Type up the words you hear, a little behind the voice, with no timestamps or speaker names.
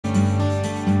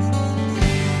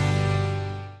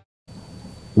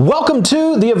Welcome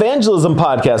to the Evangelism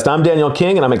Podcast. I'm Daniel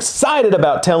King, and I'm excited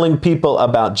about telling people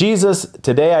about Jesus.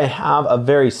 Today I have a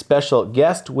very special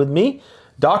guest with me,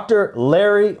 Dr.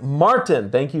 Larry Martin.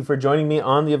 Thank you for joining me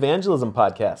on the Evangelism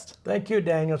Podcast. Thank you,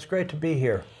 Daniel. It's great to be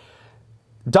here.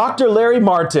 Dr. Larry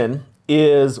Martin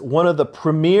is one of the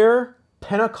premier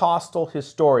Pentecostal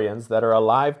historians that are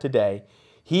alive today.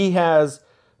 He has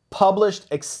published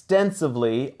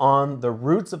extensively on the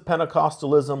roots of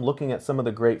Pentecostalism, looking at some of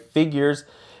the great figures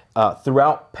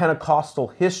throughout Pentecostal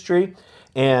history.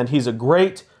 And he's a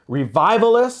great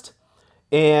revivalist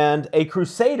and a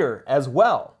crusader as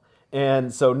well.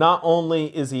 And so not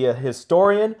only is he a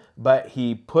historian, but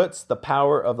he puts the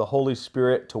power of the Holy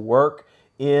Spirit to work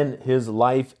in his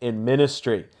life and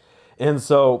ministry. And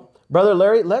so, Brother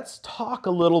Larry, let's talk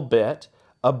a little bit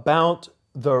about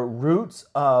the roots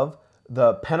of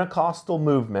the Pentecostal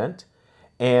movement,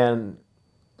 and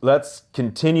let's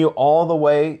continue all the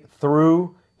way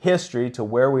through history to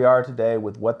where we are today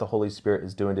with what the Holy Spirit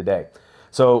is doing today.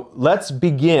 So let's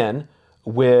begin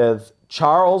with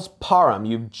Charles Parham.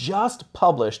 You've just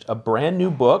published a brand new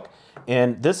book,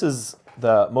 and this is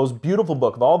the most beautiful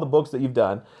book of all the books that you've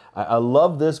done. I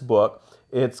love this book.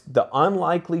 It's The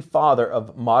Unlikely Father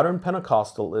of Modern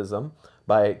Pentecostalism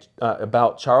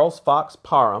about Charles Fox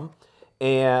Parham,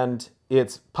 and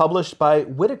it's published by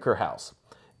Whitaker House.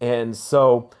 And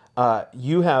so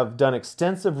you have done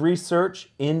extensive research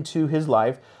into his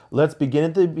life. Let's begin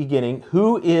at the beginning.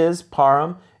 Who is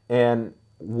Parham and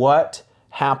what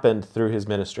happened through his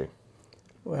ministry?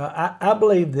 Well, I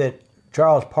believe that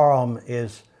Charles Parham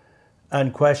is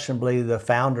unquestionably the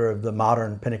founder of the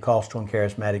modern Pentecostal and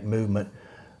charismatic movement.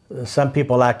 Some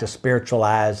people like to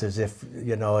spiritualize as if,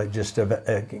 it just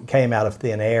came out of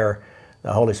thin air.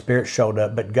 The Holy Spirit showed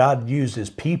up, but God uses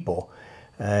people.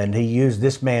 And he used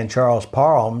this man, Charles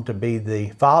Parham, to be the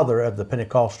father of the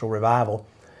Pentecostal revival.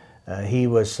 He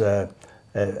was,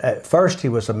 at first he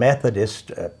was a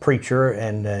Methodist preacher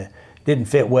and didn't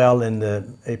fit well in the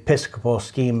Episcopal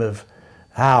scheme of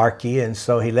hierarchy. And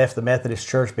so he left the Methodist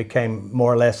church, became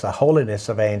more or less a holiness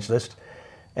evangelist,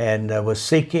 and was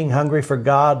seeking, hungry for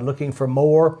God, looking for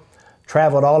more.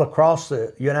 Traveled all across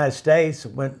the United States,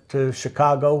 went to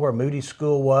Chicago where Moody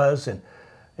School was, and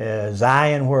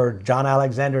Zion where John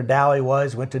Alexander Dowie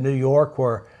was, went to New York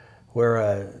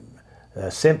where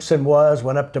Simpson was,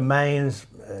 went up to Maine,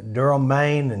 Durham,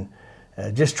 Maine,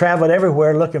 and just traveled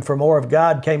everywhere looking for more of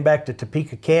God. Came back to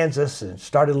Topeka, Kansas, and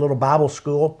started a little Bible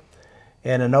school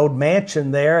in an old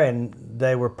mansion there, and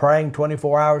they were praying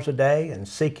 24 hours a day and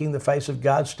seeking the face of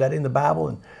God, studying the Bible,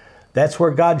 and that's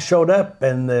where God showed up,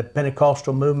 and the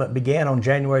Pentecostal movement began on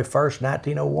January 1st,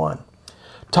 1901.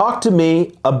 Talk to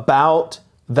me about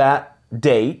that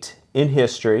date in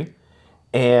history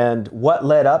and what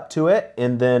led up to it,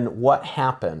 and then what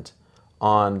happened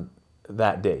on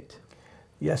that date.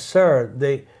 Yes, sir.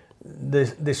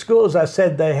 The school, as I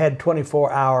said, they had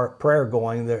 24-hour prayer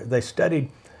going. They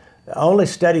only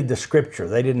studied the Scripture.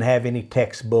 They didn't have any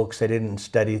textbooks. They didn't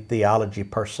study theology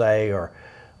per se or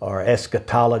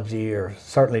eschatology, or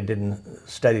certainly didn't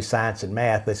study science and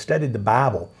math. They studied the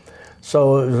Bible.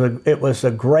 So it was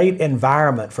a great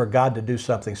environment for God to do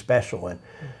something special in.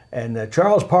 And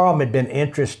Charles Parham had been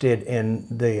interested in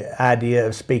the idea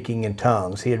of speaking in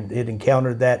tongues. He had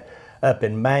encountered that up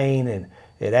in Maine, and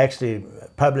it actually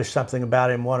published something about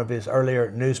it in one of his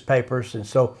earlier newspapers. And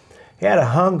so he had a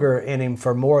hunger in him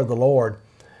for more of the Lord.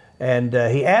 And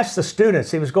he asked the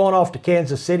students, he was going off to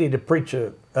Kansas City to preach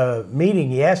a meeting.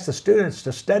 He asked the students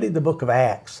to study the book of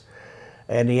Acts.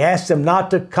 And he asked them not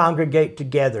to congregate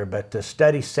together, but to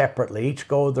study separately, each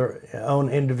go their own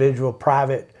individual,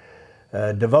 private,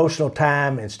 devotional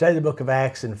time and study the book of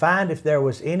Acts and find if there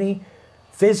was any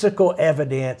physical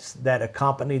evidence that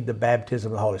accompanied the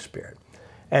baptism of the Holy Spirit.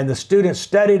 And the students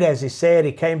studied, as he said.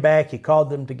 He came back, he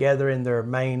called them together in their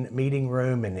main meeting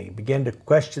room, and he began to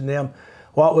question them.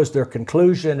 What was their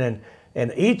conclusion?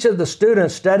 And each of the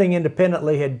students studying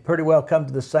independently had pretty well come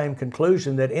to the same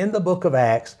conclusion, that in the book of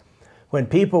Acts, when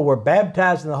people were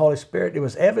baptized in the Holy Spirit, it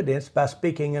was evidenced by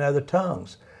speaking in other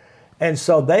tongues. And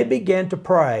so they began to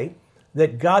pray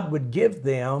that God would give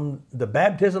them the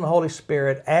baptism of the Holy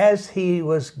Spirit as he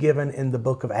was given in the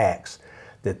book of Acts,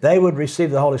 that they would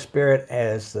receive the Holy Spirit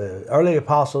as the early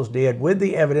apostles did, with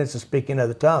the evidence of speaking in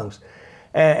other tongues.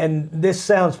 And this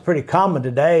sounds pretty common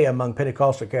today among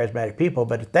Pentecostal charismatic people,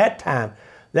 but at that time,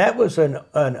 that was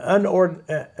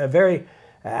a very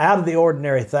out of the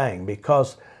ordinary thing,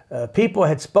 because people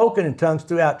had spoken in tongues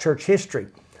throughout church history,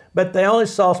 but they only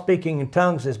saw speaking in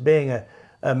tongues as being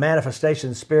a manifestation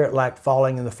of the Spirit, like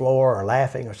falling in the floor or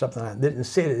laughing or something like that. They didn't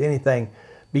see it as anything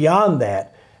beyond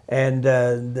that. And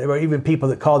there were even people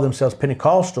that called themselves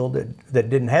Pentecostal that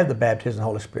didn't have the baptism of the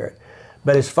Holy Spirit.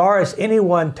 But as far as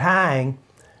anyone tying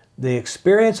the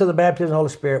experience of the baptism of the Holy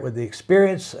Spirit with the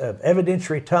experience of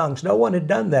evidentiary tongues, no one had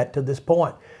done that to this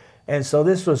point. And so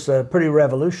this was pretty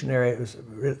revolutionary. It was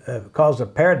caused a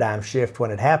paradigm shift when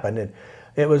it happened. And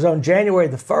it was on January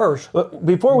the 1st.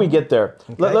 Before we get there,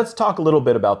 Okay. let's talk a little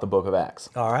bit about the book of Acts.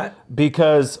 All right.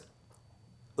 Because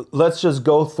let's just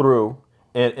go through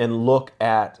and look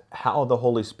at how the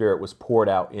Holy Spirit was poured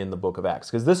out in the book of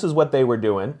Acts. Because this is what they were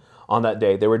doing on that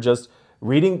day. They were just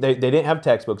reading, they didn't have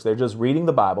textbooks, they're just reading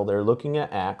the Bible, they're looking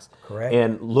at Acts. Correct.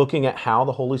 And looking at how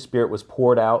the Holy Spirit was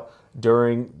poured out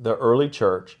during the early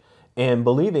church and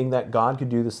believing that God could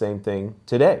do the same thing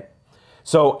today.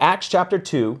 So Acts chapter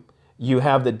 2, you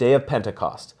have the day of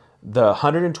Pentecost. The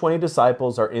 120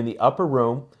 disciples are in the upper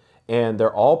room and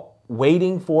they're all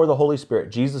waiting for the Holy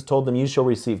Spirit. Jesus told them, you shall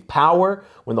receive power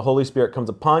when the Holy Spirit comes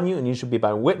upon you, and you shall be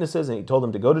my witnesses. And he told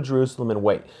them to go to Jerusalem and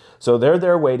wait. So they're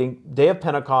there waiting. Day of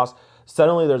Pentecost,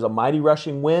 suddenly there's a mighty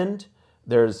rushing wind,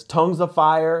 there's tongues of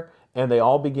fire, and they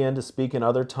all begin to speak in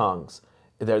other tongues.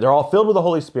 They're all filled with the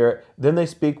Holy Spirit. Then they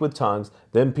speak with tongues.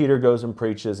 Then Peter goes and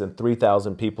preaches, and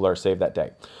 3,000 people are saved that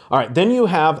day. All right, then you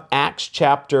have Acts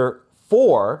chapter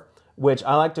 4, which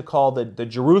I like to call the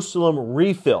Jerusalem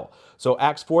refill. So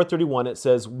Acts 4:31, it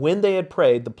says, when they had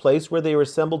prayed, the place where they were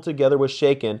assembled together was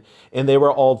shaken, and they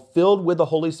were all filled with the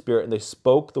Holy Spirit, and they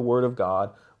spoke the word of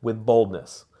God with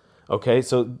boldness. Okay,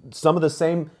 so some of the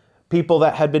same people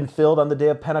that had been filled on the day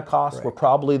of Pentecost were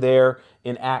probably there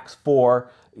in Acts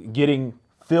 4 getting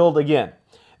filled again.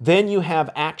 Then you have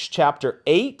Acts chapter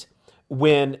 8,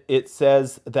 when it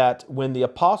says that when the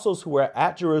apostles who were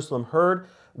at Jerusalem heard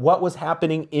what was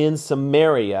happening in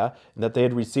Samaria and that they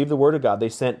had received the word of God, they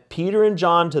sent Peter and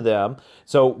John to them.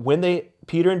 So when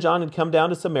Peter and John had come down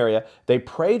to Samaria, they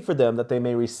prayed for them that they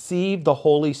may receive the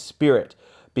Holy Spirit,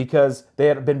 because they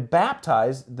had been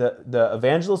baptized. The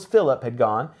evangelist Philip had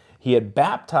gone. He had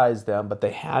baptized them, but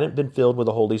they hadn't been filled with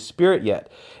the Holy Spirit yet.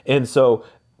 And so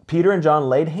Peter and John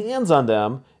laid hands on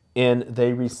them and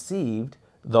they received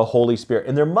the Holy Spirit.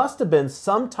 And there must have been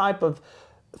some type of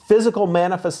physical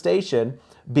manifestation,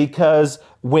 because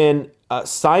when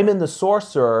Simon the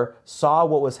sorcerer saw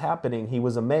what was happening, he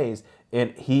was amazed,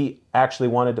 and he actually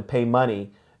wanted to pay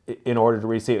money in order to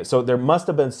receive it. So there must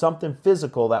have been something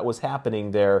physical that was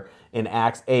happening there in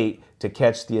Acts 8 to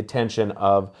catch the attention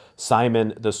of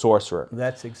Simon the sorcerer.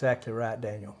 That's exactly right,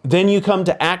 Daniel. Then you come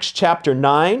to Acts chapter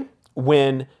 9,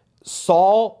 when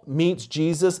Saul meets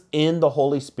Jesus in the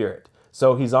Holy Spirit.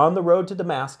 So he's on the road to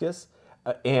Damascus,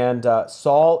 and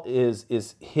Saul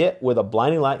is hit with a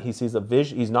blinding light. He sees a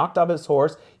vision. He's knocked off his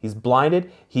horse. He's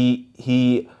blinded.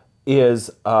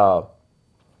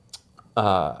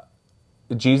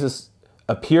 Jesus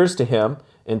appears to him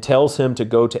and tells him to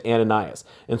go to Ananias.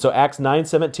 And so Acts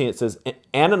 9:17, it says,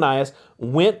 Ananias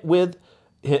went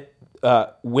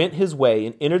his way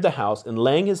and entered the house, and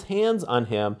laying his hands on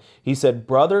him, he said,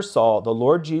 Brother Saul, the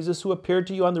Lord Jesus, who appeared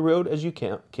to you on the road as you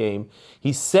came,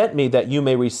 he sent me that you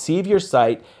may receive your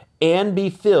sight and be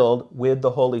filled with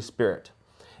the Holy Spirit.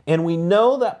 And we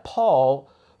know that Paul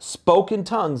spoke in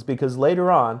tongues, because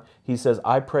later on he says,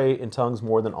 I pray in tongues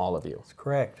more than all of you. That's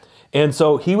correct. And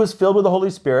so he was filled with the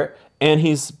Holy Spirit and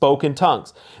he spoke in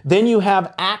tongues. Then you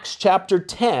have Acts chapter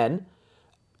 10,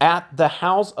 at the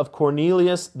house of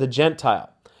Cornelius the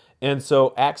Gentile. And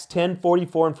so Acts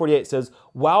 10:44 and 48 says,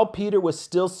 while Peter was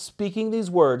still speaking these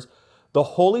words, the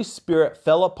Holy Spirit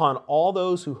fell upon all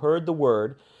those who heard the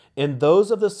word, and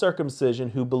those of the circumcision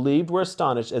who believed were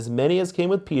astonished, as many as came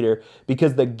with Peter,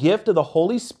 because the gift of the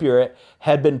Holy Spirit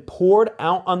had been poured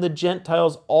out on the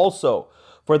Gentiles also,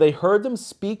 for they heard them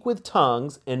speak with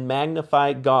tongues and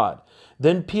magnify God.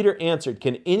 Then Peter answered,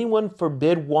 can anyone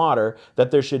forbid water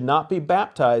that there should not be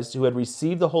baptized who had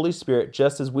received the Holy Spirit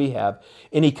just as we have?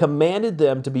 And he commanded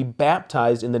them to be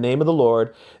baptized in the name of the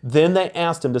Lord. Then they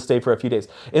asked him to stay for a few days.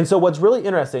 And so what's really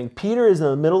interesting, Peter is in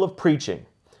the middle of preaching.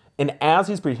 And as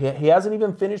he's preaching, he hasn't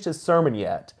even finished his sermon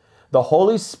yet. The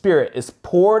Holy Spirit is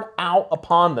poured out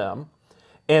upon them,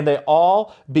 and they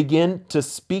all begin to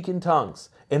speak in tongues.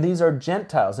 And these are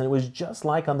Gentiles. And it was just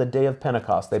like on the day of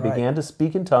Pentecost. They began to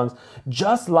speak in tongues,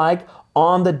 just like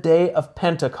on the day of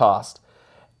Pentecost.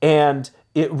 And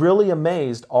it really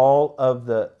amazed all of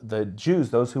the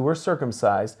Jews, those who were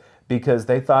circumcised, because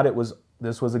they thought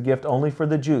this was a gift only for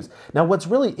the Jews. Now, what's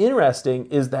really interesting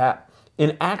is that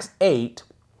in Acts 8,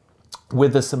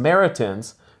 with the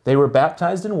Samaritans, they were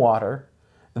baptized in water.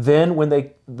 Then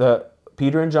when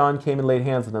Peter and John came and laid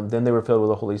hands on them, then they were filled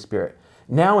with the Holy Spirit.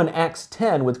 Now in Acts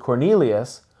 10 with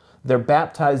Cornelius, they're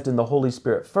baptized in the Holy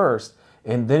Spirit first,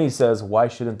 And then he says, why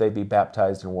shouldn't they be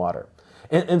baptized in water?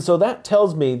 And so that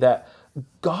tells me that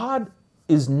God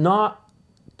is not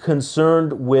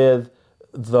concerned with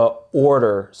the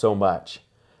order so much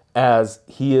as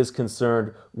he is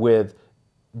concerned with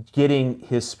getting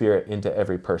his Spirit into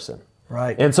every person.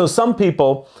 Right. And so some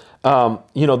people,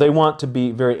 they want to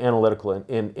be very analytical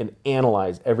and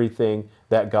analyze everything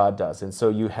that God does. And so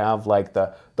you have like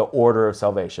the order of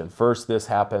salvation. First this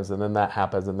happens, and then that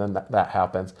happens, and then that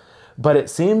happens. But it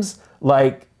seems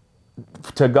like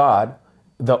to God,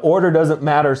 the order doesn't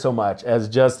matter so much as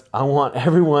just, I want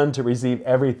everyone to receive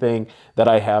everything that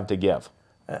I have to give.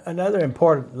 Another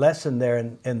important lesson there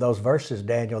in those verses,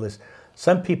 Daniel, is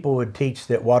some people would teach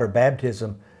that water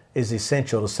baptism is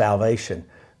essential to salvation,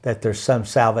 that there's some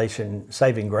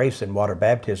saving grace in water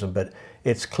baptism, but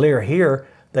it's clear here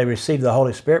they receive the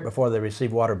Holy Spirit before they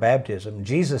receive water baptism.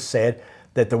 Jesus said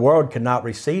that the world cannot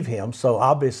receive him, so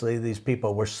obviously these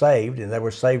people were saved, and they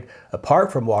were saved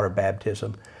apart from water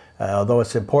baptism. Although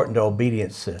it's important to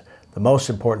obedience, the most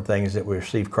important thing is that we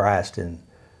receive Christ and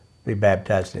be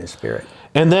baptized in his Spirit.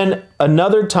 And then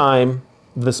another time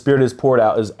the Spirit is poured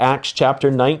out is Acts chapter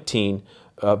 19,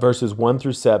 verses 1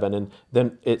 through 7. And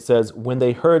then it says, when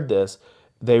they heard this,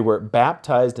 they were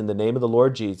baptized in the name of the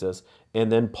Lord Jesus.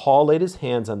 And then Paul laid his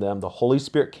hands on them. The Holy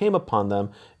Spirit came upon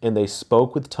them, and they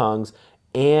spoke with tongues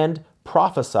and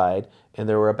prophesied. And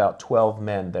there were about 12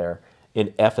 men there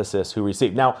in Ephesus who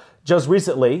received. Now, just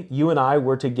recently, you and I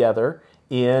were together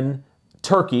in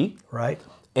Turkey. Right.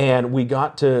 And we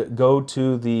got to go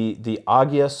to the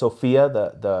Hagia Sophia,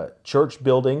 the church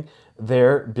building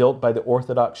there built by the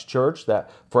Orthodox Church that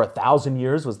for 1,000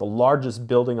 years was the largest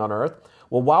building on earth.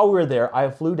 Well, while we were there, I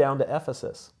flew down to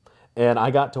Ephesus. And I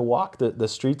got to walk the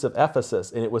streets of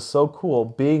Ephesus. And it was so cool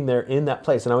being there in that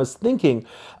place. And I was thinking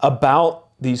about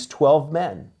these 12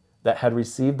 men that had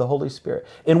received the Holy Spirit.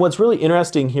 And what's really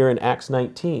interesting here in Acts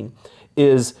 19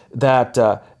 is that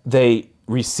they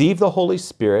receive the Holy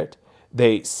Spirit,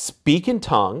 they speak in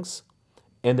tongues,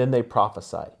 and then they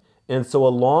prophesy. And so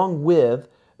along with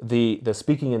the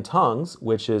speaking in tongues,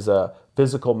 which is a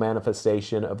physical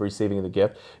manifestation of receiving the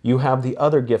gift, you have the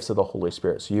other gifts of the Holy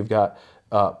Spirit. So you've got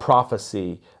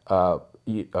prophecy,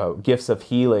 gifts of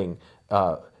healing,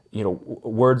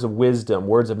 words of wisdom,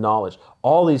 words of knowledge.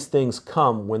 All these things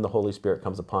come when the Holy Spirit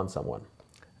comes upon someone.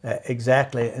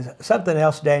 Exactly. Something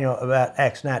else, Daniel, about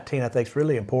Acts 19 I think is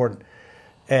really important,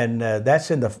 and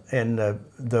that's in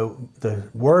the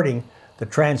wording, the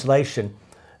translation.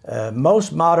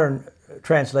 Most modern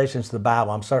translations of the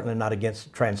Bible, I'm certainly not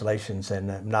against translations,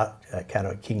 and I'm not kind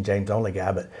of a King James only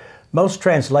guy, but most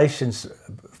translations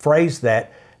phrase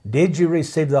that, did you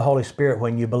receive the Holy Spirit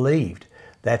when you believed?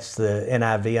 That's the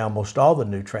NIV. Almost all the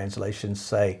new translations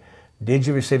say, did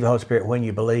you receive the Holy Spirit when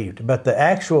you believed? But the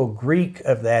actual Greek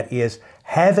of that is,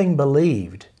 having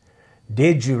believed,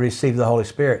 did you receive the Holy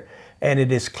Spirit? And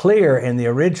it is clear in the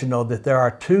original that there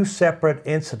are two separate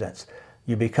incidents.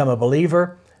 You become a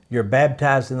believer, you're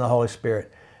baptized in the Holy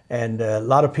Spirit. And a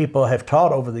lot of people have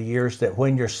taught over the years that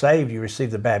when you're saved, you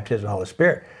receive the baptism of the Holy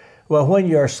Spirit. Well, when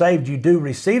you are saved, you do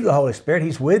receive the Holy Spirit.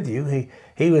 He's with you.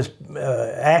 He was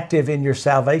active in your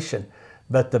salvation.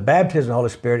 But the baptism of the Holy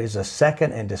Spirit is a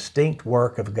second and distinct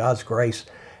work of God's grace,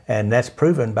 and that's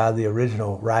proven by the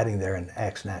original writing there in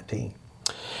Acts 19.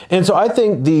 And so I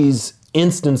think these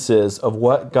instances of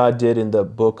what God did in the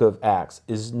book of Acts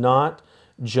is not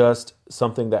just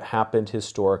something that happened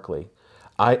historically.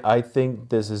 I think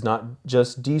this is not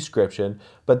just description,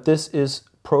 but this is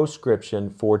proscription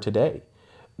for today.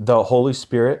 The Holy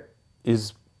Spirit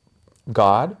is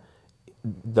God.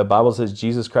 The Bible says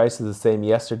Jesus Christ is the same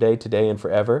yesterday, today, and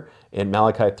forever. In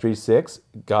Malachi 3:6,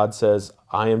 God says,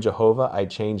 I am Jehovah, I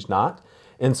change not.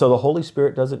 And so the Holy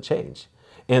Spirit doesn't change.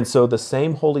 And so the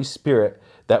same Holy Spirit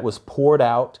that was poured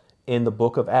out in the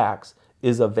book of Acts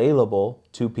is available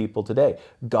to people today.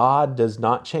 God does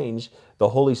not change. The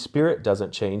Holy Spirit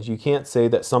doesn't change. You can't say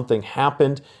that something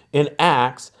happened in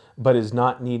Acts but is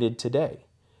not needed today,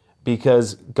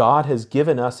 because God has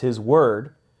given us His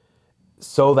Word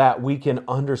so that we can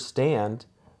understand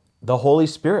the Holy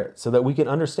Spirit, so that we can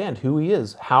understand who He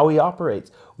is, how He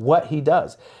operates, what He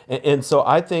does. And so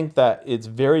I think that it's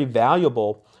very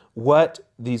valuable what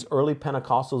these early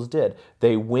Pentecostals did.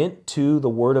 They went to the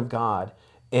Word of God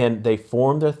and they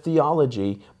formed their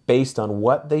theology based on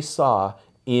what they saw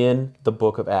in the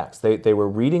book of Acts. They were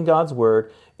reading God's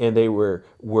Word, and they were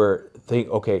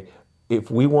thinking, okay, if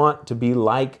we want to be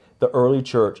like the early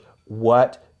church,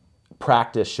 what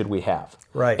practice should we have?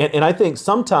 Right. And I think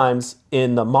sometimes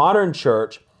in the modern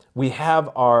church, we have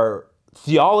our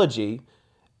theology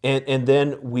And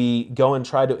then we go and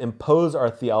try to impose our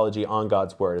theology on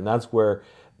God's word. And that's where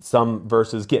some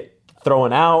verses get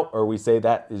thrown out, or we say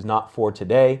that is not for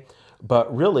today.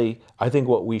 But really, I think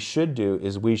what we should do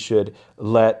is we should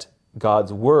let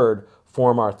God's word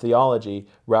form our theology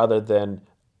rather than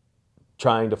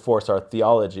trying to force our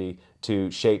theology to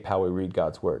shape how we read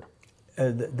God's word.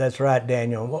 That's right,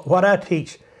 Daniel. What I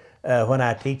teach when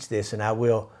I teach this, and I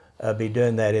will be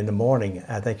doing that in the morning.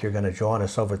 I think you're going to join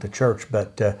us over at the church.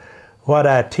 But what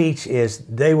I teach is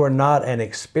they were not an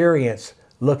experience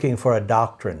looking for a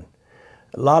doctrine.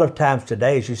 A lot of times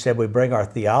today, as you said, we bring our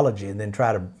theology and then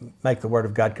try to make the Word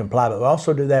of God comply, but we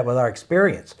also do that with our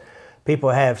experience. People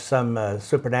have some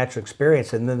supernatural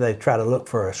experience, and then they try to look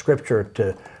for a scripture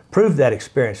to prove that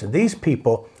experience. And these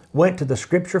people went to the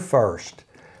scripture first.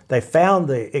 They found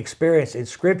the experience in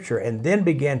scripture and then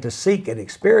began to seek an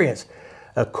experience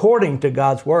according to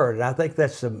God's word. And I think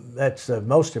that's the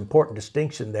most important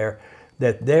distinction there,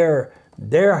 that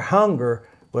their hunger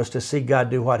was to see God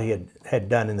do what he had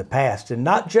done in the past. And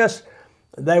not just,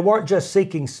 they weren't just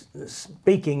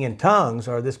speaking in tongues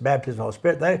or this baptism of the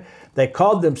Holy Spirit. They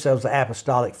called themselves the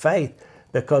apostolic faith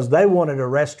because they wanted a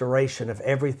restoration of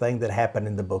everything that happened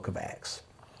in the book of Acts.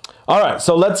 All right,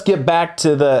 so let's get back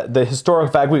to the historical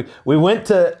fact. We went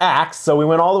to Acts, so we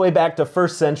went all the way back to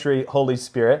first century Holy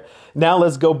Spirit. Now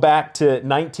let's go back to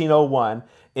 1901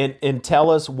 and tell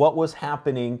us what was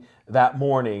happening that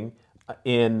morning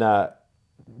in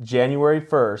January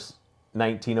 1st,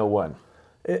 1901.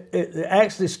 It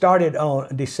actually started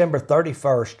on December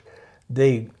 31st.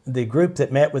 The group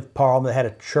that met with Parham, they had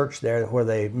a church there where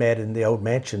they met in the old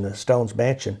mansion, the Stones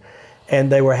Mansion,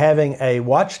 and they were having a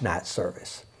watch night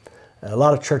service. A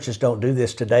lot of churches don't do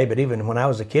this today, but even when I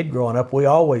was a kid growing up, we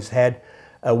always had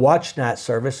a watch night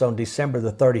service on December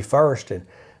the 31st, and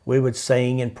we would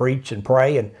sing and preach and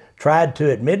pray, and tried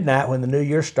to at midnight when the new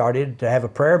year started to have a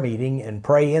prayer meeting and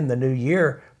pray in the new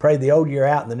year, pray the old year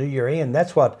out and the new year in.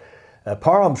 That's what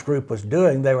Parham's group was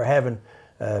doing. They were having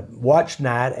watch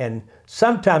night, and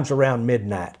sometimes around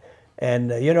midnight. And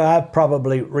you know, I've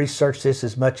probably researched this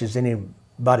as much as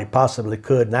anybody possibly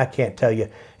could, and I can't tell you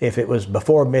if it was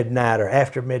before midnight or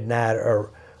after midnight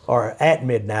or at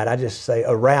midnight. I just say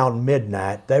around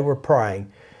midnight they were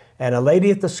praying. And a lady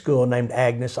at the school named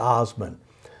Agnes Osmond,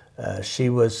 she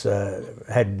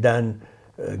had done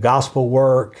gospel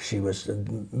work. She was,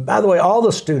 by the way, all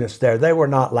the students there, they were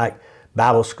not like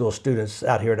Bible school students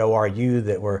out here at ORU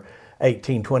that were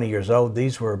 18, 20 years old.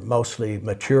 These were mostly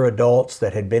mature adults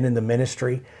that had been in the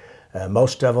ministry.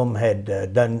 Most of them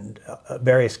had done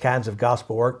various kinds of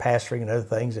gospel work, pastoring and other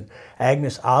things. And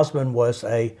Agnes Osmond was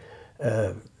a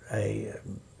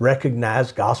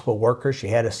recognized gospel worker. She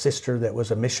had a sister that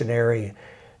was a missionary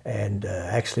and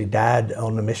actually died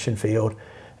on the mission field.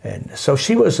 And so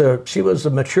she was a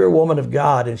mature woman of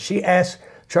God, and she asked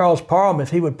Charles Parham if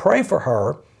he would pray for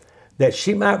her that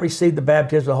she might receive the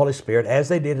baptism of the Holy Spirit as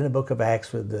they did in the book of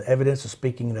Acts with the evidence of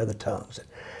speaking in other tongues.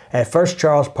 At first,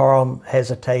 Charles Parham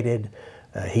hesitated.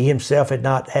 He himself had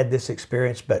not had this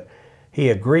experience, but he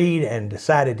agreed and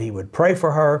decided he would pray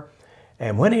for her.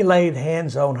 And when he laid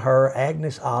hands on her,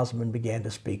 Agnes Osmond began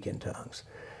to speak in tongues.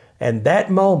 And that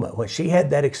moment, when she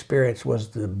had that experience, was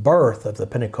the birth of the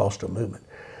Pentecostal movement.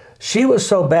 She was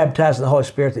so baptized in the Holy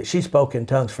Spirit that she spoke in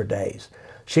tongues for days.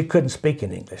 She couldn't speak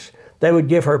in English. They would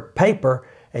give her paper,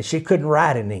 and she couldn't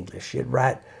write in English. She'd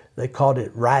write, they called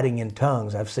it writing in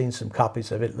tongues. I've seen some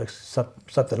copies of it. It looks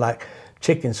something like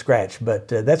chicken scratch, but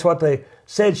that's what they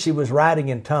said. She was writing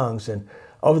in tongues. And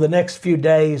over the next few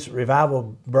days,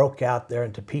 revival broke out there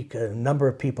in Topeka. A number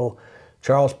of people,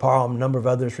 Charles Parham, a number of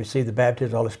others, received the baptism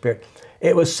of the Holy Spirit.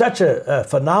 It was such a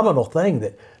phenomenal thing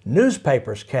that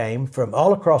newspapers came from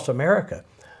all across America,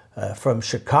 from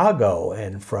Chicago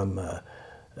and from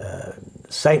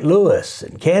St. Louis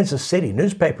and Kansas City.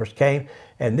 Newspapers came,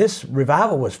 and this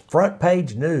revival was front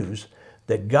page news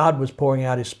that God was pouring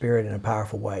out His Spirit in a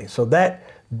powerful way. So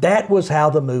that was how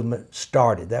the movement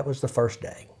started. That was the first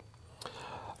day.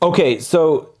 Okay,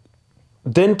 so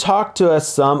then talk to us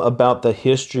some about the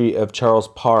history of Charles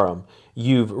Parham.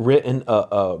 You've written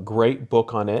a great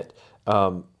book on it,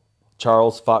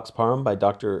 Charles Fox Parham by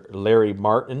Dr. Larry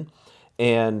Martin,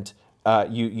 and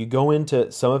you go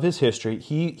into some of his history.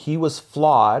 He was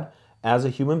flawed as a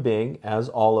human being, as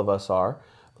all of us are,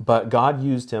 but God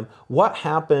used him. What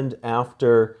happened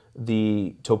after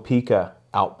the Topeka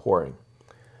outpouring?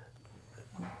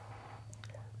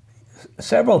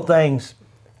 Several things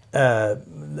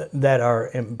that are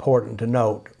important to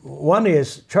note. One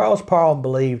is Charles Parham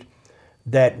believed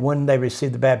that when they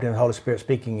received the baptism of the Holy Spirit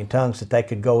speaking in tongues, that they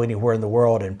could go anywhere in the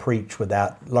world and preach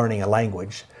without learning a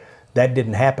language. that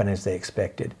didn't happen as they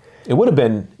expected. It would have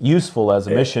been useful as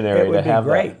a missionary to have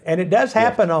great. that. And it does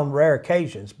happen on rare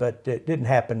occasions, but it didn't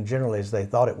happen generally as they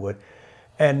thought it would.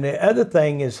 And the other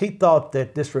thing is he thought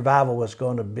that this revival was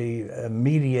going to be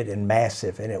immediate and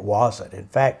massive, and it wasn't. In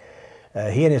fact,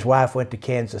 he and his wife went to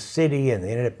Kansas City, and they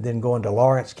ended up then going to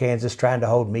Lawrence, Kansas, trying to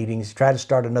hold meetings. He tried to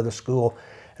start another school,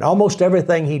 and almost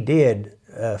everything he did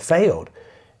failed.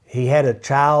 He had a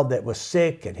child that was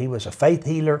sick, and he was a faith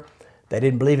healer. They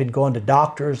didn't believe in going to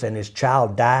doctors, and his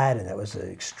child died, and that was an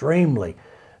extremely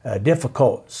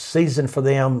difficult season for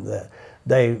them.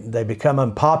 They become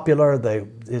unpopular.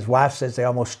 His wife says they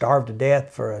almost starved to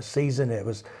death for a season. It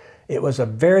was a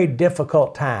very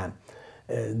difficult time.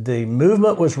 The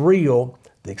movement was real,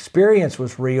 the experience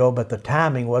was real, but the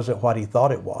timing wasn't what he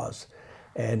thought it was.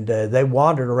 And they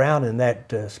wandered around in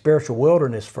that spiritual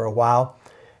wilderness for a while,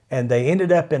 and they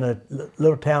ended up in a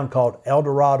little town called El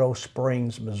Dorado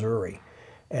Springs, Missouri.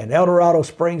 And El Dorado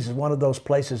Springs is one of those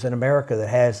places in America that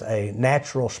has a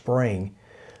natural spring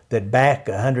that back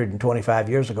 125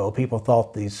 years ago, people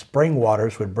thought these spring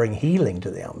waters would bring healing to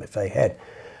them. If they had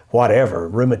whatever,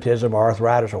 rheumatism or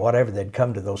arthritis or whatever, they'd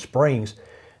come to those springs.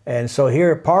 And so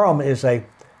here Parham is a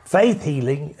faith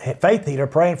healer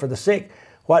praying for the sick.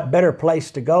 What better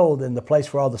place to go than the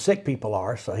place where all the sick people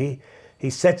are? So he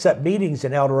sets up meetings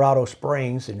in El Dorado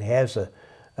Springs, and he has a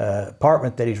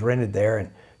apartment that he's rented there,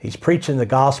 and he's preaching the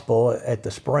gospel at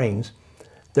the springs.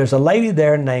 There's a lady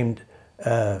there named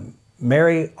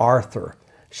Mary Arthur.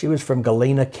 She was from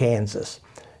Galena, Kansas.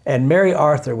 And Mary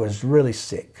Arthur was really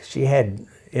sick. She had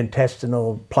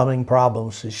intestinal plumbing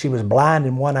problems. She was blind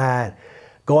in one eye,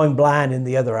 going blind in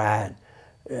the other eye.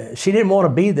 She didn't want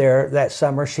to be there that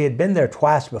summer. She had been there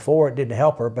twice before. It didn't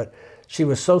help her, but she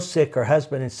was so sick, her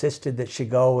husband insisted that she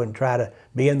go and try to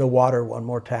be in the water one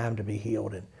more time to be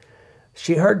healed. And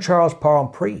she heard Charles Parham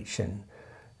preach, and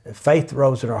faith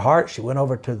rose in her heart. She went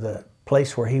over to the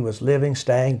place where he was living,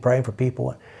 staying, praying for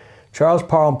people. Charles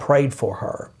Parham prayed for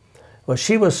her. Well,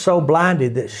 she was so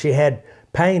blinded that she had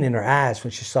pain in her eyes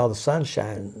when she saw the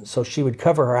sunshine, so she would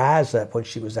cover her eyes up when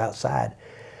she was outside.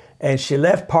 And she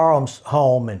left Parham's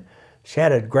home, and she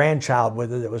had a grandchild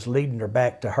with her that was leading her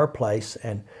back to her place,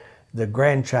 and the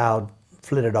grandchild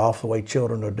flitted off the way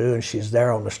children will do, and she's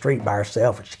there on the street by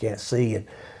herself and she can't see, and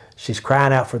she's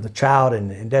crying out for the child, and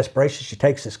in desperation she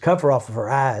takes this cover off of her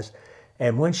eyes,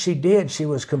 and when she did, she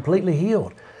was completely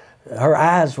healed. Her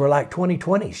eyes were like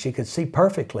 20/20. She could see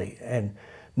perfectly. And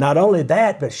not only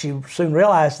that, but she soon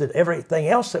realized that everything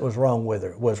else that was wrong with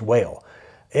her was well.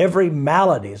 Every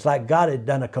malady, it's like God had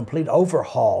done a complete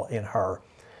overhaul in her.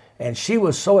 And she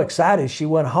was so excited, she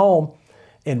went home,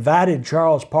 invited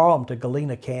Charles Parham to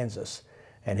Galena, Kansas.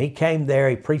 And he came there,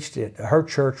 he preached at her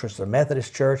church, which was a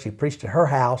Methodist church. He preached at her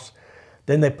house.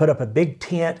 Then they put up a big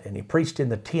tent, and he preached in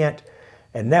the tent.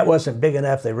 And that wasn't big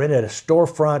enough. They rented a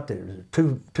storefront. There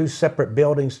was two separate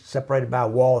buildings separated by a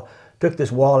wall. Took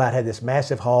this wall out, had this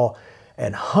massive hall,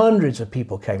 and hundreds of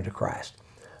people came to Christ.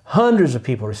 Hundreds of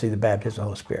people received the baptism of the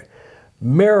Holy Spirit.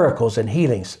 Miracles and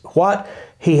healings. What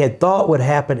he had thought would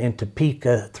happen in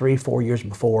Topeka 3-4 years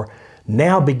before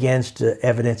now begins to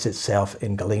evidence itself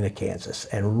in Galena, Kansas.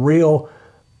 And real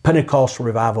Pentecostal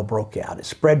revival broke out. It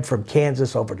spread from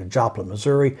Kansas over to Joplin,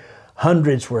 Missouri.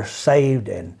 Hundreds were saved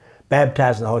and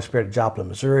baptized in the Holy Spirit at Joplin,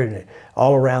 Missouri, and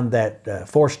all around that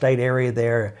four-state area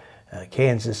there,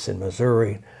 Kansas and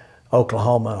Missouri,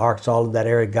 Oklahoma, Arkansas, all of that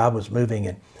area, God was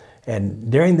moving.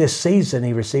 And during this season,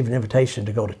 he received an invitation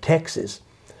to go to Texas.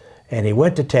 And he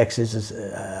went to Texas. It's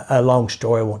a long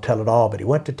story, I won't tell it all, but he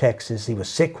went to Texas. He was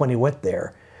sick when he went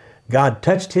there. God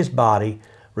touched his body.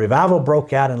 Revival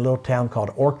broke out in a little town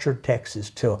called Orchard, Texas,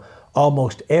 till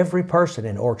almost every person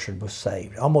in Orchard was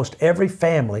saved. Almost every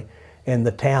family in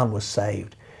the town was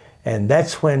saved. And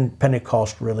that's when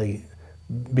Pentecost really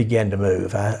began to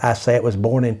move. I say it was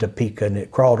born in Topeka, and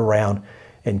it crawled around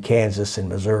in Kansas and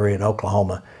Missouri and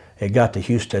Oklahoma. It got to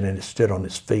Houston, and it stood on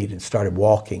its feet and started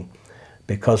walking.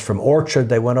 Because from Orchard,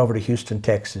 they went over to Houston,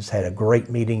 Texas, had a great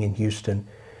meeting in Houston,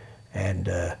 and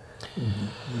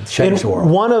changed the world.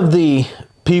 One of the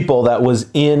people that was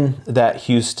in that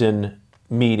Houston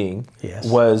meeting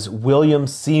was William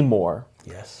Seymour.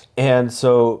 Yes. And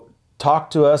so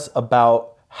talk to us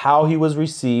about how he was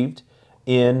received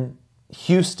in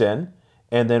Houston,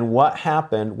 and then what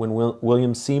happened when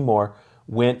William Seymour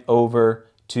went over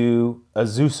to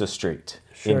Azusa Street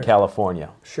in California.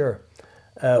 Sure.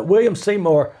 William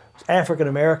Seymour,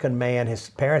 African-American man, his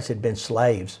parents had been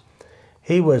slaves.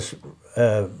 He was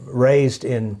raised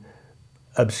in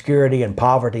obscurity and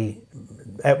poverty.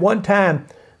 At one time,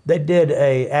 they did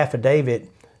an affidavit.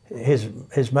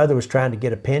 his mother was trying to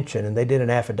get a pension, and they did an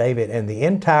affidavit, and the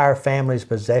entire family's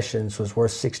possessions was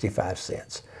worth 65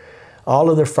 cents. All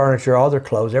of their furniture, all their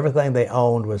clothes, everything they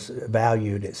owned was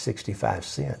valued at 65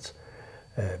 cents.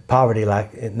 Poverty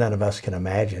like none of us can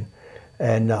imagine.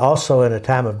 And also in a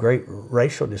time of great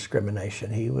racial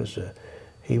discrimination, he was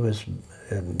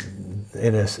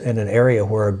in an area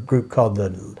where a group called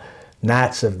the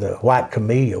Knights of the White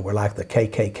Camellia were like the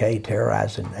KKK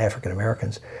terrorizing African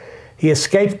Americans. He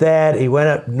escaped that. He went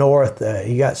up north.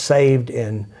 He got saved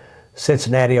in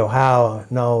Cincinnati, Ohio,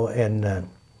 in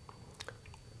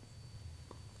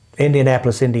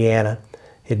Indianapolis, Indiana.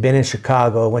 He'd been in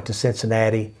Chicago, went to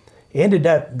Cincinnati. He ended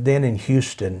up then in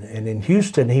Houston, and in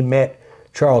Houston he met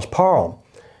Charles Parham.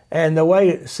 And the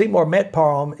way Seymour met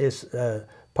Parham is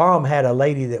Parham had a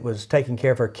lady that was taking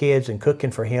care of her kids and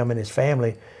cooking for him and his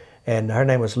family, and her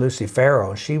name was Lucy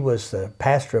Farrow. She was the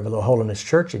pastor of a little holiness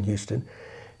church in Houston.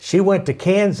 She went to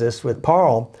Kansas with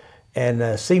Parham,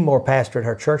 and Seymour pastored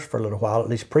her church for a little while, at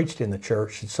least preached in the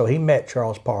church, and so he met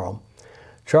Charles Parham.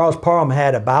 Charles Parham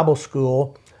had a Bible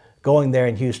school going there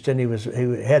in Houston.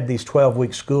 He had these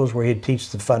 12-week schools where he'd teach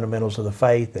the fundamentals of the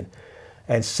faith,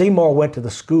 and Seymour went to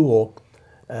the school.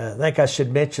 I think I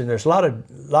should mention there's a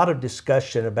lot of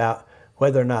discussion about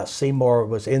whether or not Seymour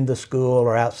was in the school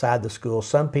or outside the school.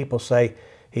 Some people say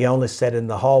he only sat in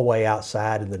the hallway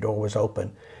outside and the door was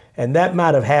open. And that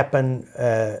might have happened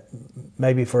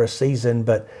maybe for a season,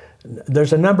 but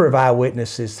there's a number of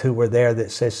eyewitnesses who were there that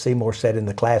says Seymour sat in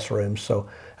the classroom. So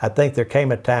I think there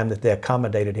came a time that they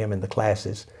accommodated him in the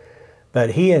classes.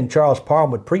 But he and Charles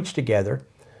Parham would preach together,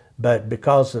 but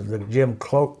because of the Jim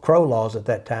Crow laws at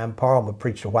that time, Parham would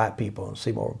preach to white people and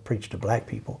Seymour would preach to black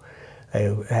people.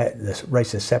 The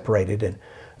races separated. And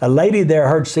a lady there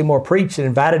heard Seymour preach and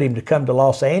invited him to come to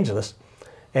Los Angeles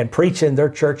and preach in their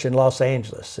church in Los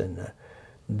Angeles. And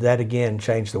that again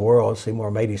changed the world.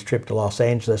 Seymour made his trip to Los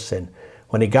Angeles, and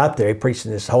when he got there, he preached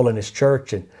in this holiness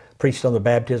church and preached on the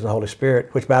baptism of the Holy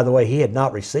Spirit, which, by the way, he had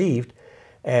not received.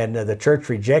 And the church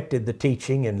rejected the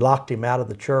teaching and locked him out of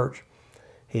the church.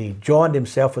 He joined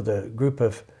himself with a group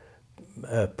of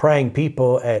praying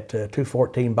people at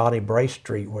 214 Bonnie Bray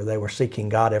Street, where they were seeking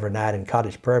God every night in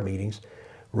cottage prayer meetings,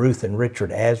 Ruth and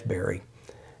Richard Asbury.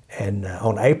 And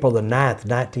on April the 9th,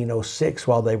 1906,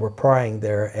 while they were praying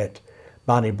there at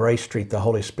Bonnie Bray Street, the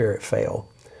Holy Spirit fell.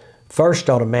 First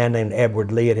on a man named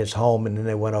Edward Lee at his home, and then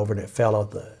they went over and it fell on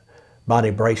the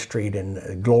Bonnie Bray Street, and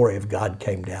the glory of God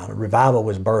came down. A revival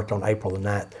was birthed on April the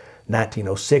 9th,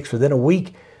 1906. Within a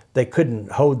week, they couldn't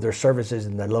hold their services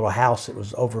in their little house. It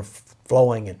was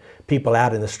overflowing and people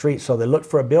out in the street. So they looked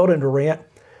for a building to rent,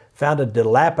 found a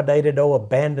dilapidated,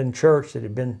 abandoned church that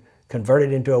had been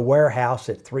converted into a warehouse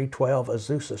at 312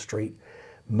 Azusa Street.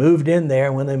 Moved in there,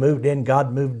 and when they moved in,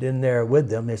 God moved in there with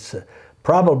them. It's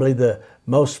probably the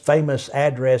most famous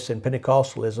address in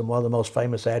Pentecostalism, one of the most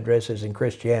famous addresses in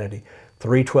Christianity,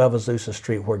 312 Azusa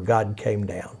Street, where God came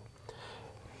down.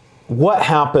 What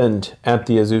happened at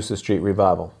the Azusa Street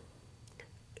revival?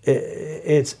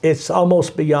 It's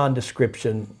almost beyond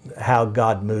description how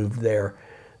God moved there.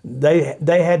 They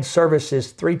had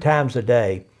services 3 times a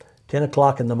day, 10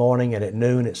 o'clock in the morning and at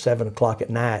noon at 7 o'clock at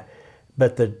night.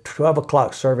 But the 10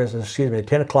 o'clock service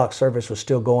was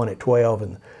still going at 12,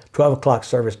 and the 12 o'clock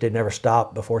service did never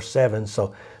stop before 7.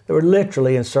 So they were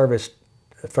literally in service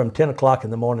from 10 o'clock in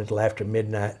the morning till after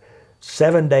midnight,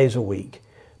 7 days a week.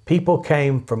 People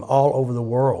came from all over the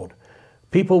world.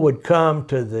 People would come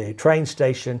to the train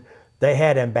station. They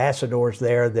had ambassadors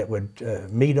there that would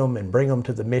meet them and bring them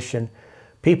to the mission.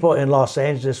 People in Los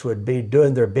Angeles would be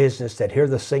doing their business. They'd hear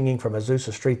the singing from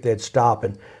Azusa Street. They'd stop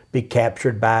and be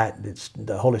captured by it. It's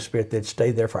the Holy Spirit. They'd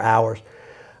stay there for hours.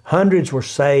 Hundreds were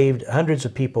saved. Hundreds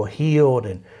of people healed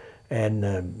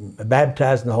and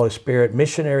baptized in the Holy Spirit.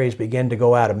 Missionaries began to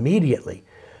go out immediately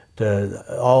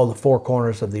to all the 4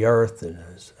 corners of the earth and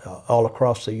all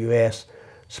across the U.S.,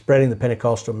 spreading the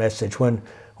Pentecostal message. When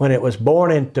it was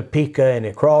born in Topeka and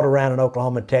it crawled around in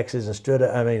Oklahoma and Texas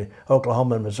and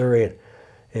Oklahoma and Missouri and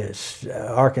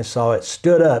Arkansas, it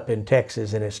stood up in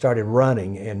Texas and it started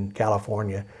running in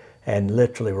California and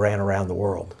literally ran around the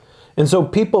world. And so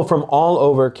people from all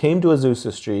over came to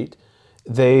Azusa Street.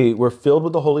 They were filled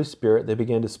with the Holy Spirit. They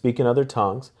began to speak in other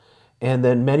tongues. And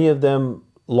then many of them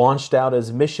launched out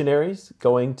as missionaries,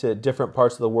 going to different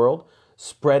parts of the world,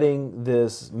 spreading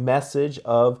this message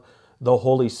of the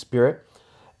Holy Spirit.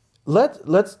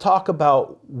 Let's talk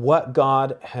about what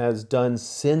God has done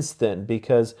since then,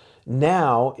 because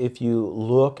now if you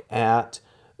look at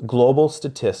global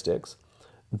statistics,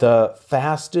 the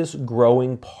fastest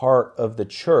growing part of the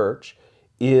church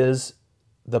is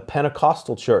the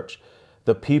Pentecostal church.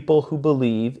 the people who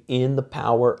believe in the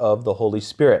power of the Holy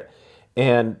Spirit.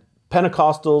 And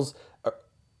Pentecostals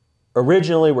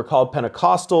originally were called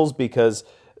Pentecostals because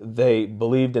they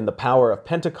believed in the power of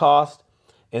Pentecost.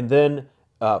 And then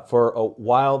for a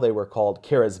while they were called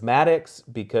Charismatics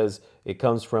because it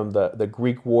comes from the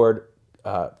Greek word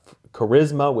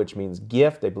charisma, which means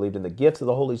gift. They believed in the gifts of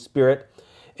the Holy Spirit.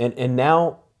 And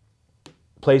now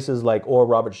places like Oral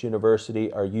Roberts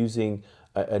University are using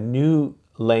a new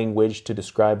language to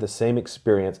describe the same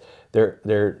experience.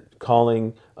 They're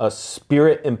calling us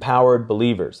Spirit-empowered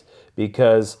believers,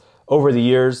 because over the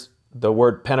years, the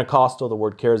word Pentecostal, the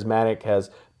word charismatic has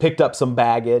picked up some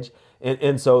baggage.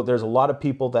 And so there's a lot of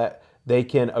people that they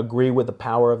can agree with the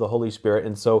power of the Holy Spirit.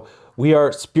 And so we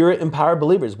are Spirit-empowered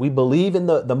believers. We believe in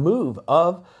the move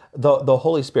of the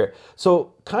Holy Spirit.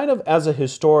 So kind of as a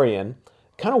historian,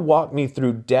 kind of walk me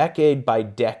through decade by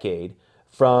decade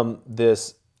from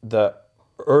the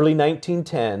early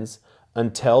 1910s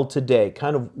until today,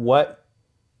 kind of what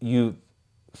you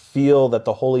feel that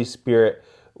the Holy Spirit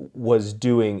was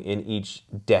doing in each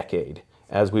decade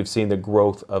as we've seen the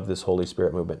growth of this Holy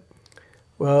Spirit movement.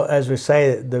 Well, as we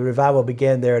say, the revival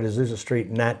began there at Azusa Street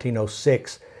in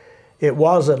 1906. It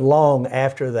wasn't long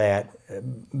after that,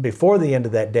 before the end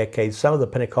of that decade, some of the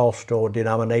Pentecostal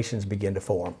denominations began to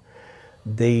form.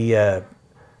 The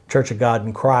Church of God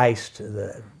in Christ,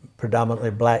 the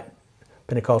predominantly black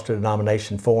Pentecostal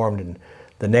denomination, formed in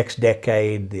the next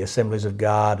decade, the Assemblies of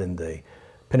God and the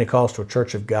Pentecostal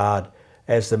Church of God,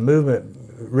 as the movement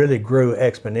really grew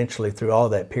exponentially through all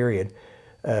that period.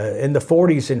 In the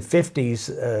 40s and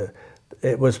 50s,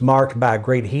 it was marked by a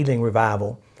great healing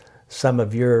revival. Some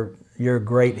of your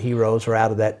great heroes are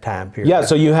out of that time period. Yeah,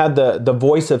 so you had the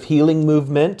Voice of Healing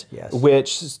movement, yes,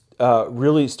 which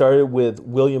really started with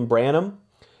William Branham,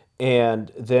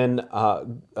 and then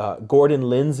Gordon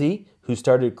Lindsay, who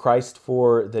started Christ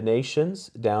for the Nations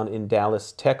down in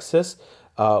Dallas, Texas,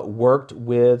 worked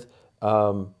with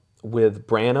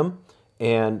Branham.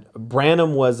 And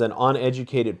Branham was an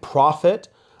uneducated prophet,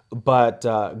 but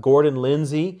Gordon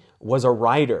Lindsay was a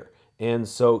writer. And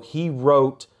so he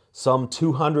wrote some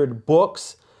 200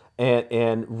 books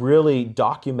and really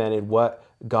documented what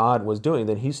God was doing.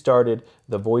 Then he started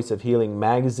the Voice of Healing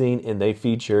magazine, and they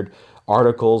featured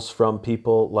articles from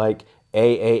people like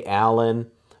A.A.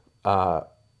 Allen,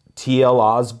 T.L.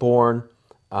 Osborne.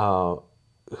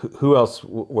 Who else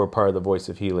were part of the Voice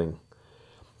of Healing?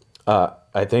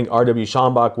 I think R.W.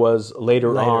 Schambach was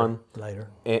later on.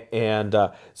 And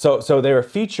so they were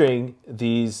featuring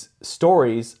these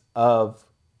stories of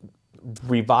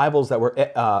revivals that were,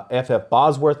 F.F.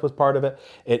 Bosworth was part of it,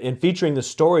 and featuring the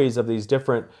stories of these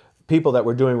different people that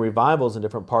were doing revivals in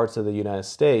different parts of the United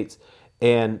States.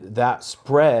 And that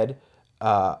spread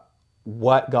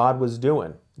what God was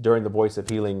doing during the Voice of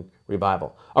Healing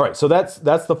revival. All right, so that's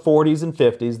the 40s and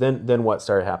 50s. Then what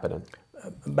started happening?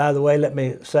 By the way, let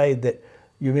me say that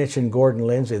you mentioned Gordon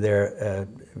Lindsay there, a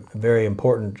very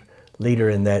important leader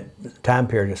in that time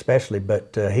period especially,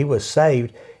 but he was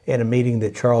saved in a meeting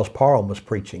that Charles Parham was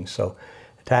preaching. So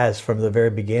it ties from the very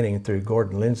beginning through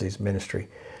Gordon Lindsay's ministry.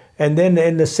 And then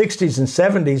in the 60s and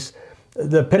 70s,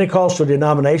 the Pentecostal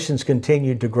denominations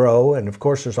continued to grow, and of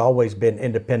course there's always been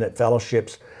independent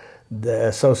fellowships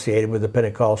associated with the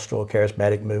Pentecostal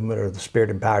charismatic movement, or the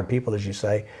Spirit-empowered people, as you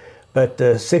say. But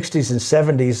the 60s and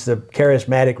 70s, the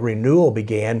charismatic renewal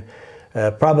began.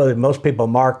 Probably most people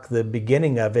mark the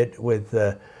beginning of it with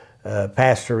the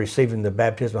pastor receiving the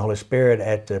baptism of the Holy Spirit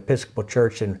at the Episcopal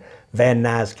Church in Van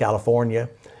Nuys, California.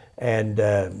 And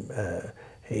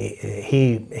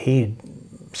he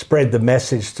spread the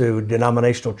message to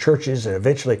denominational churches, and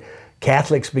eventually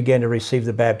Catholics began to receive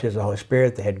the baptism of the Holy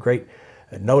Spirit. They had great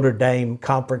Notre Dame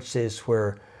conferences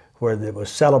where it was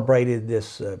celebrated,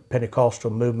 this Pentecostal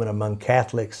movement among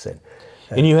Catholics.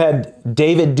 And you had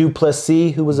David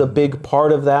Duplessis, who was a big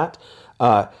part of that.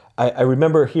 I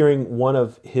remember hearing one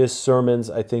of his sermons.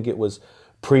 I think it was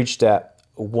preached at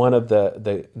one of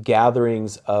the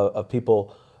gatherings of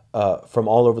people from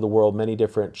all over the world, many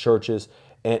different churches.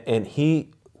 And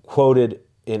he quoted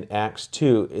in Acts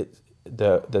 2,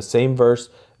 the same verse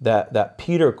that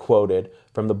Peter quoted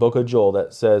from the book of Joel,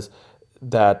 that says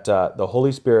that the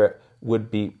Holy Spirit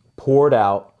would be poured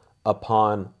out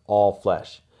upon all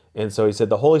flesh. And so he said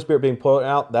the Holy Spirit being poured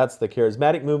out, that's the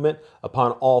charismatic movement.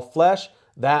 Upon all flesh,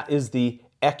 that is the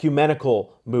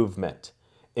ecumenical movement.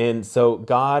 And so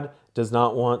God does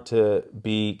not want to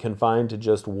be confined to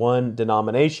just one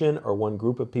denomination or one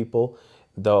group of people.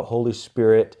 The Holy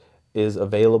Spirit is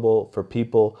available for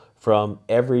people from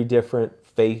every different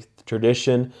faith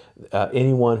tradition.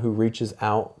 Anyone who reaches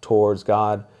out towards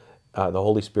God, the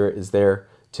Holy Spirit is there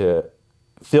to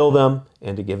fill them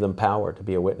and to give them power to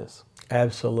be a witness.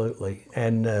 Absolutely.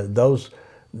 And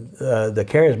the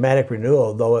charismatic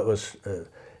renewal, though it was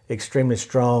extremely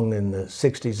strong in the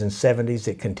 60s and 70s,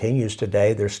 it continues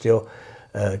today. There's still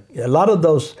a lot of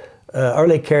those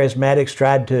early charismatics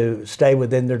tried to stay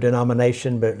within their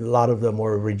denomination, but a lot of them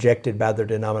were rejected by their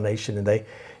denomination, and they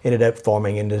ended up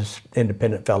forming into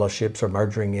independent fellowships or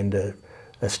merging into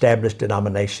established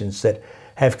denominations that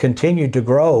have continued to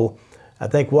grow. I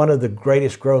think one of the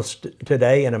greatest growths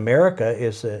today in America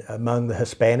is among the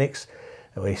Hispanics.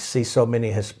 We see so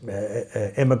many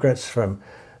immigrants from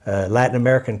Latin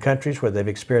American countries where they've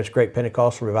experienced great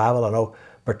Pentecostal revival. I know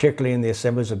particularly in the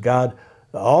Assemblies of God,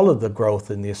 all of the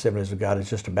growth in the Assemblies of God is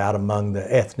just about among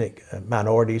the ethnic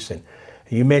minorities. And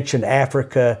you mentioned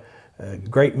Africa.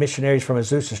 Great missionaries from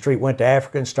Azusa Street went to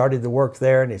Africa and started the work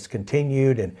there, and it's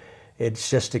continued, and it's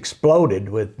just exploded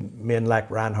with men like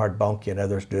Reinhard Bonnke and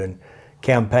others doing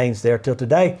campaigns there till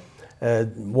today.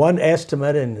 One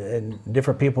estimate, and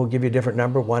different people give you a different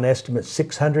number, one estimate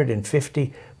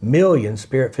 650 million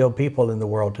Spirit-filled people in the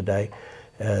world today.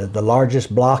 The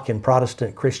largest block in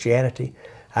Protestant Christianity.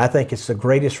 I think it's the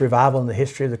greatest revival in the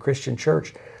history of the Christian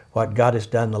church, what God has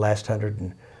done the last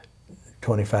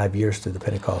 125 years through the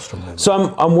Pentecostal movement.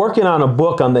 So I'm working on a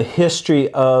book on the history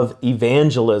of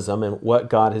evangelism and what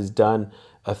God has done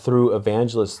through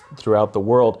evangelists throughout the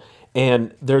world.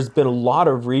 And there's been a lot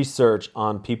of research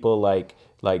on people like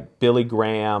Billy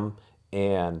Graham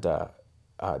and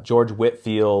George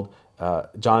Whitefield,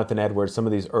 Jonathan Edwards, some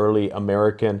of these early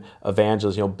American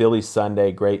evangelists. You know, Billy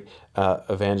Sunday, great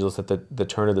evangelist at the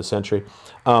turn of the century.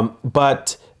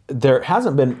 But there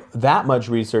hasn't been that much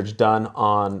research done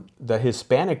on the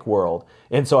Hispanic world.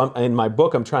 And so in my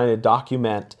book, I'm trying to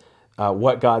document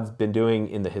what God's been doing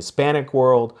in the Hispanic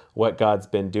world, what God's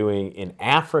been doing in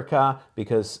Africa,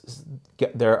 because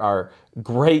there are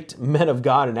great men of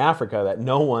God in Africa that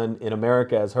no one in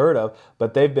America has heard of,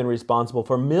 but they've been responsible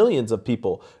for millions of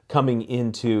people coming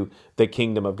into the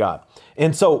kingdom of God.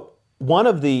 And so one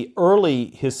of the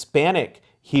early Hispanic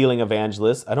healing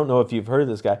evangelists, I don't know if you've heard of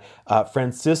this guy,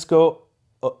 Francisco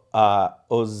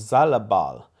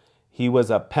Ozalabal. He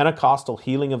was a Pentecostal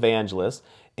healing evangelist,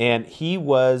 and he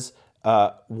was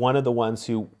one of the ones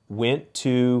who went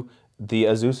to the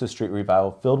Azusa Street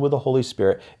revival, filled with the Holy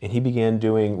Spirit, and he began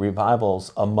doing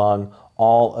revivals among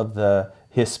all of the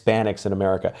Hispanics in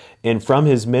America. And from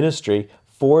his ministry,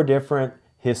 4 different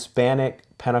Hispanic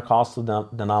Pentecostal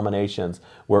denominations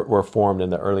were formed in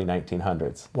the early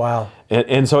 1900s. Wow.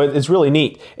 And so it's really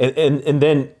neat. And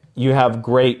then you have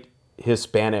great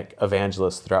Hispanic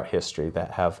evangelists throughout history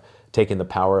that have taken the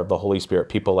power of the Holy Spirit.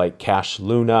 People like Cash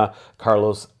Luna,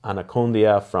 Carlos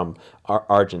Anacondia from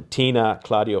Argentina,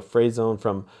 Claudio Frazon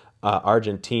from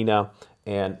Argentina,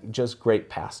 and just great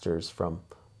pastors from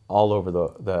all over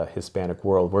the Hispanic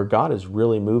world where God is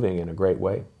really moving in a great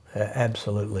way.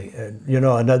 Absolutely. You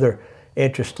know, another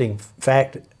interesting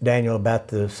fact, Daniel, about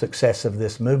the success of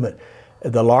this movement,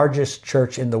 the largest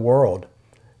church in the world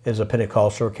is a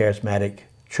Pentecostal or charismatic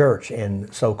church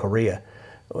in Seoul, Korea.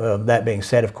 That being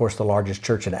said, of course, the largest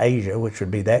church in Asia, which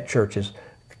would be that church, is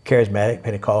charismatic,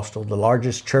 Pentecostal. The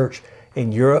largest church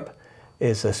in Europe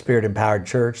is a Spirit-empowered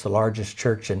church. The largest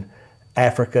church in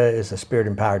Africa is a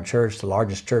Spirit-empowered church. The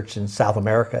largest church in South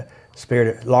America,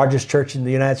 largest church in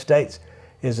the United States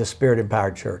is a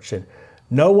Spirit-empowered church. And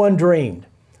no one dreamed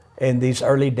in these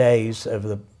early days of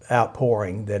the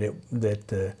outpouring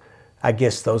that I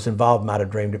guess those involved might have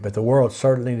dreamed it, but the world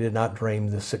certainly did not dream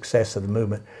the success of the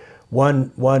movement.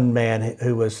 One man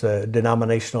who was a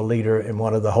denominational leader in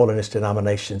one of the holiness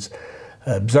denominations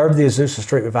observed the Azusa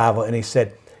Street revival, and he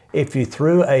said, if you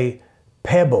threw a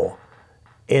pebble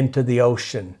into the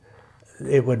ocean,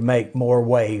 it would make more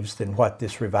waves than what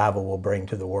this revival will bring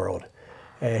to the world.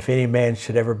 And if any man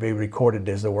should ever be recorded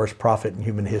as the worst prophet in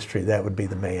human history, that would be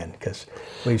the man, because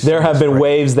there have been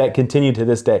waves that continue to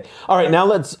this day. All right, now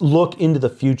let's look into the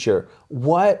future.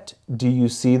 What do you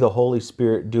see the Holy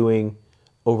Spirit doing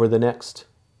over the next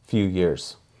few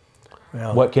years?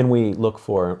 Well, what can we look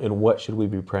for, and what should we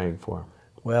be praying for?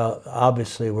 Well,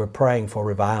 obviously we're praying for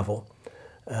revival.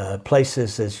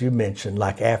 Places, as you mentioned,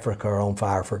 like Africa are on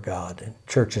fire for God, and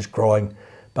churches growing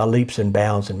by leaps and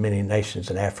bounds in many nations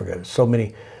in Africa. So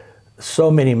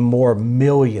many more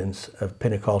millions of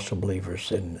Pentecostal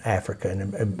believers in Africa.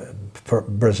 And for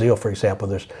Brazil, for example,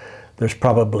 there's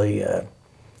probably, a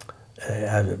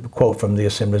quote from the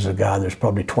Assemblies of God, there's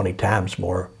probably 20 times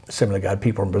more Assembly of God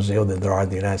people in Brazil than there are in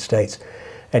the United States.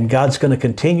 And God's going to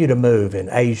continue to move in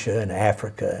Asia and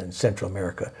Africa and Central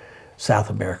America, South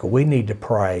America. We need to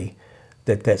pray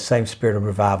that that same spirit of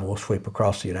revival will sweep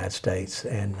across the United States.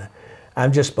 And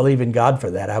I'm just believing God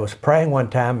for that. I was praying one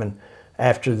time, and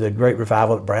after the great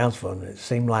revival at Brownsville, and it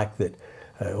seemed like that,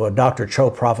 Dr. Cho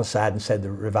prophesied and said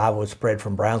the revival would spread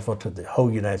from Brownsville to the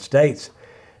whole United States.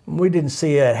 We didn't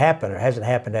see that happen, or it hasn't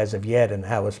happened as of yet. And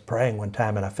I was praying one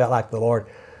time, and I felt like the Lord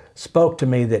spoke to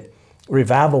me that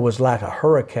revival was like a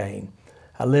hurricane.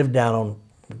 I lived down on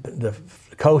the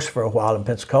coast for a while in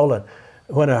Pensacola.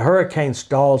 When a hurricane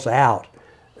stalls out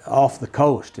off the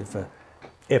coast, if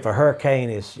a hurricane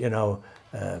is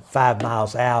 5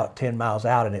 miles out, 10 miles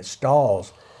out, and it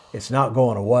stalls, it's not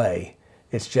going away.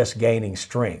 It's just gaining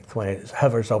strength when it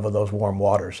hovers over those warm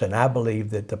waters. And I believe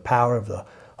that the power of the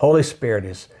Holy Spirit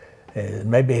is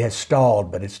maybe has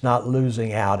stalled, but it's not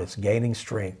losing out. It's gaining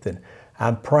strength. And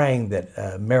I'm praying that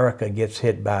America gets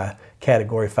hit by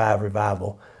Category 5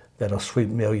 revival that'll sweep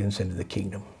millions into the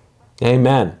kingdom.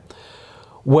 Amen.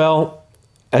 Well,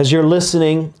 as you're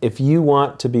listening, if you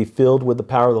want to be filled with the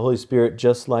power of the Holy Spirit,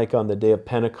 just like on the day of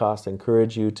Pentecost, I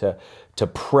encourage you to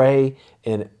pray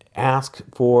and ask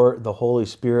for the Holy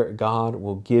Spirit. God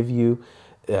will give you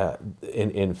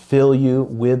and fill you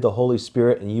with the Holy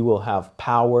Spirit, and you will have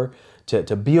power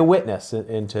to be a witness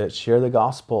and to share the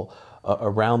gospel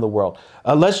around the world.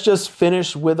 Let's just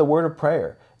finish with a word of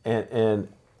prayer and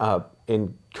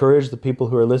encourage the people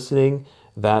who are listening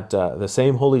that the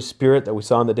same Holy Spirit that we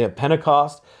saw on the day of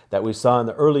Pentecost, that we saw in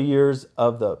the early years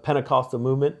of the Pentecostal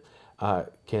movement,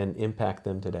 can impact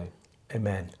them today.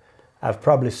 Amen. I've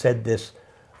probably said this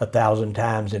 1,000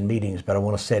 times in meetings, but I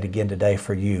want to say it again today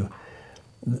for you.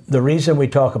 The reason we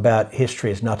talk about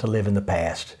history is not to live in the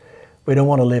past. We don't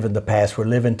want to live in the past. We're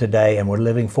living today, and we're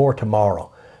living for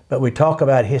tomorrow. But we talk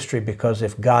about history because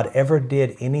if God ever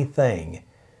did anything,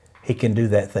 He can do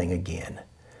that thing again.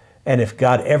 And if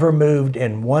God ever moved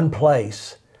in one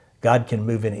place, God can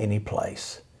move in any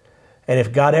place. And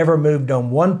if God ever moved on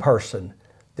one person,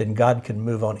 then God can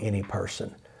move on any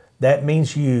person. That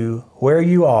means you, where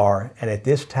you are, and at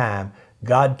this time,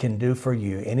 God can do for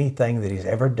you anything that He's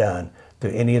ever done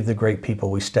through any of the great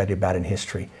people we study about in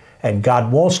history. And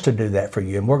God wants to do that for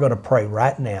you. And we're going to pray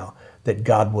right now that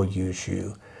God will use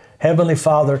you. Heavenly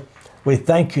Father, we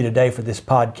thank you today for this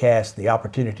podcast, the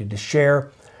opportunity to share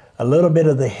a little bit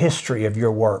of the history of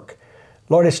your work.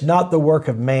 Lord, it's not the work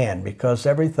of man, because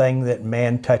everything that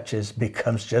man touches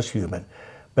becomes just human,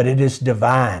 but it is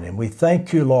divine. And we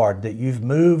thank you, Lord, that you've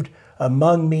moved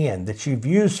among men, that you've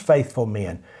used faithful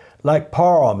men like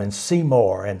Parham and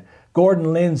Seymour and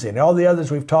Gordon Lindsay and all the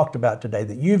others we've talked about today,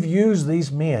 that you've used these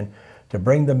men to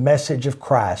bring the message of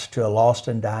Christ to a lost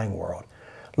and dying world.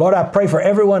 Lord, I pray for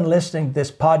everyone listening to this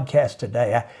podcast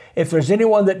today. If there's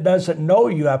anyone that doesn't know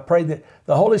you, I pray that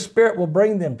the Holy Spirit will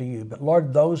bring them to you. But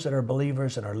Lord, those that are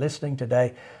believers and are listening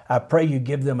today, I pray you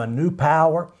give them a new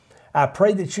power. I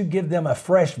pray that you give them a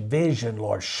fresh vision,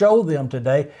 Lord. Show them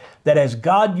today that as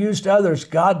God used others,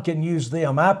 God can use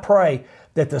them. I pray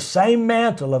that the same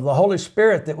mantle of the Holy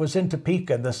Spirit that was in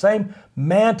Topeka, the same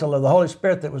mantle of the Holy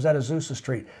Spirit that was at Azusa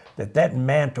Street, that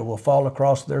mantle will fall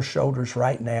across their shoulders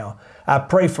right now. I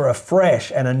pray for a fresh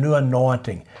and a new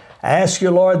anointing. I ask you,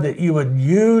 Lord, that you would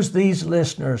use these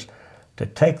listeners to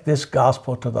take this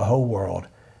gospel to the whole world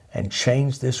and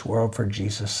change this world for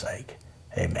Jesus' sake.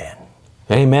 Amen.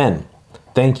 Amen.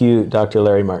 Thank you, Dr.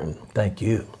 Larry Martin. Thank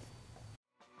you.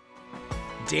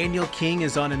 Daniel King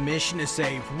is on a mission to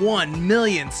save 1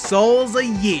 million souls a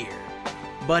year,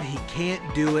 but he can't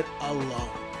do it alone.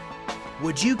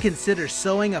 Would you consider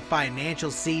sowing a financial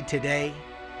seed today?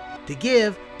 To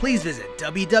give, please visit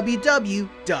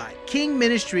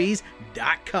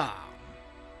www.kingministries.com.